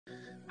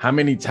how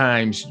many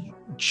times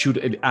should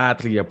an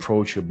athlete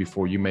approach you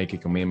before you make a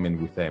commitment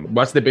with them?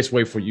 What's the best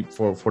way for you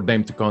for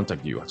them to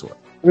contact you as well?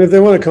 I mean, if they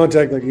want to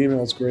contact, like,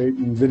 email is great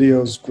and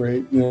video is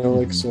great, you know,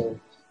 like, so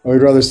I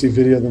would rather see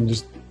video than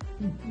just,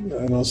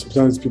 I know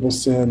sometimes people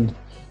send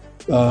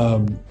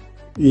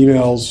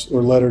emails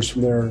or letters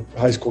from their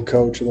high school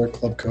coach or their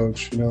club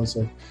coach, you know, it's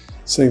like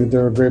saying that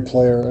they're a great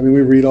player. I mean,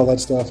 we read all that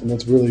stuff and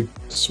that's really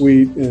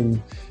sweet.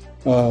 And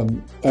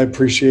I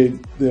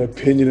appreciate the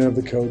opinion of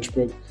the coach,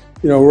 but,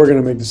 you know, we're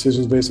going to make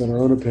decisions based on our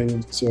own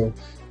opinion. So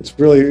it's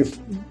really, if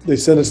they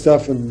send us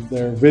stuff and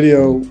their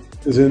video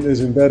is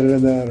embedded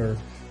in that or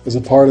is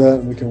a part of that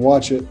and we can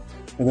watch it,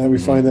 and then we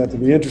find that to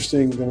be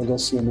interesting, then we'll go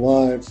see them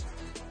live.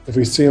 If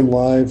we see them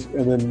live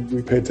and then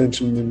we pay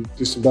attention and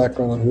do some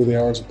background on who they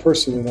are as a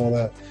person and all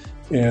that,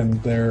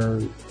 and they're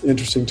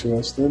interesting to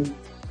us, then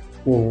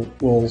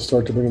we'll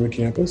start to bring them to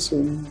campus,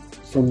 and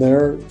from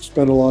there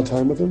spend a lot of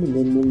time with them, and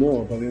then we'll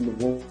know by the end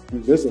of one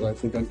visit, I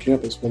think, on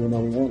campus whether or not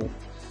we want them.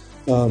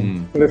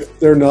 But if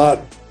they're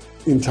not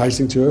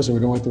enticing to us, or we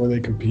don't like the way they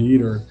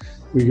compete, or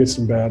we get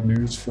some bad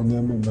news from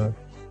them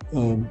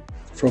and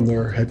from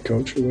their head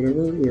coach or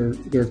whatever,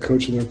 their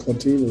coach of their club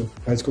team or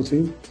high school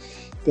team,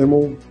 then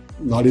we'll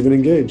not even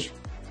engage.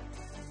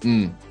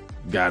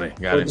 Got it.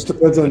 It just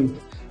depends on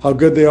how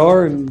good they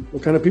are and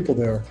what kind of people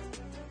they are.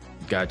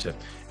 Gotcha.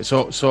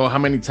 So how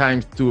many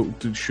times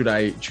should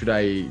I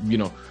you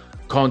know,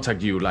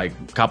 contact you? Like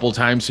a couple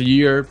times a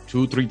year,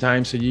 2-3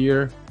 times a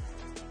year?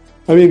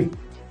 I mean,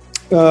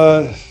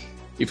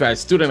 if a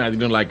student, I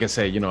didn't, like I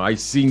say, you know, I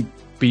see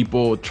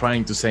people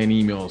trying to send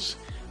emails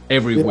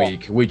every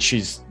week, which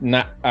is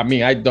not, I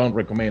mean, I don't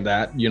recommend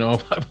that, you know,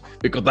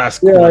 because that's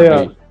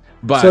corny.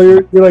 But so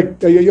you're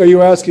like, are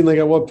you asking, like,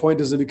 at what point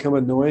does it become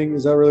annoying?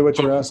 Is that really what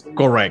you're asking?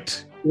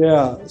 Correct.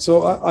 Yeah.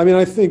 So, I mean,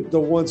 I think the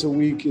once a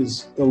week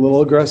is a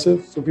little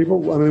aggressive for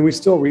people. I mean, we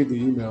still read the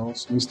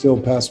emails. We still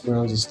pass them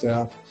around as a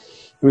staff.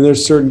 I mean,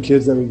 there's certain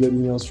kids that we get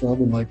emails from,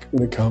 and like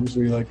when it comes,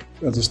 we, like,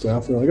 as a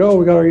staff, we're like, oh,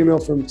 we got our email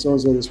from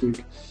so-and-so this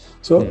week.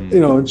 So, you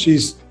know, and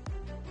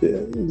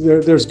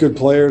there's good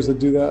players that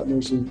do that,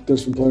 and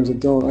there's some players that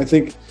don't. I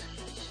think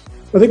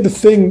the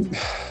thing,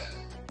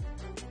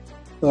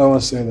 I want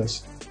to say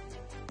this.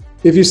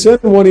 If you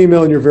send one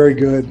email and you're very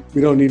good,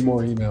 we don't need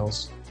more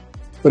emails.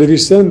 But if you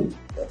send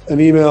an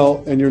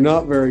email and you're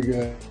not very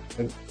good,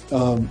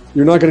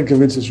 you're not going to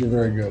convince us you're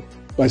very good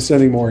by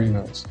sending more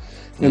emails.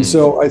 And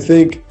so I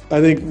think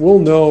we'll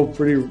know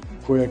pretty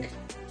quick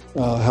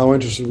how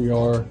interested we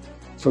are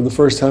from the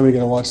first time we get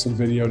to watch some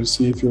video to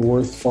see if you're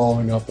worth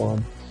following up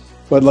on.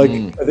 But like,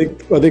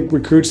 I think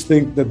recruits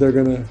think that they're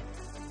going to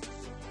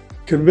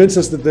convince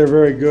us that they're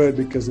very good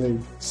because they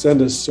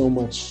send us so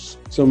many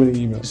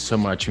emails. So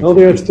much. I don't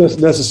think that's just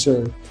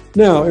necessary.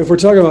 Now, if we're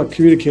talking about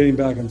communicating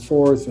back and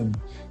forth and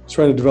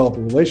trying to develop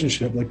a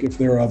relationship, like if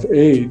they're of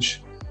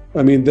age,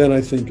 I mean, then I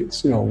think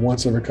it's, you know,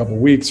 once every couple of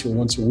weeks or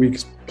once a week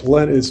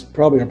is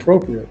probably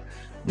appropriate.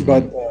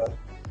 But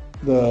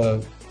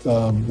the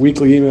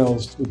weekly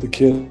emails with the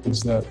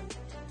kids that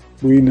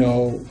we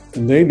know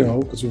and they know,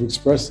 because we've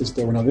expressed this,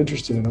 that we're not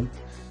interested in them,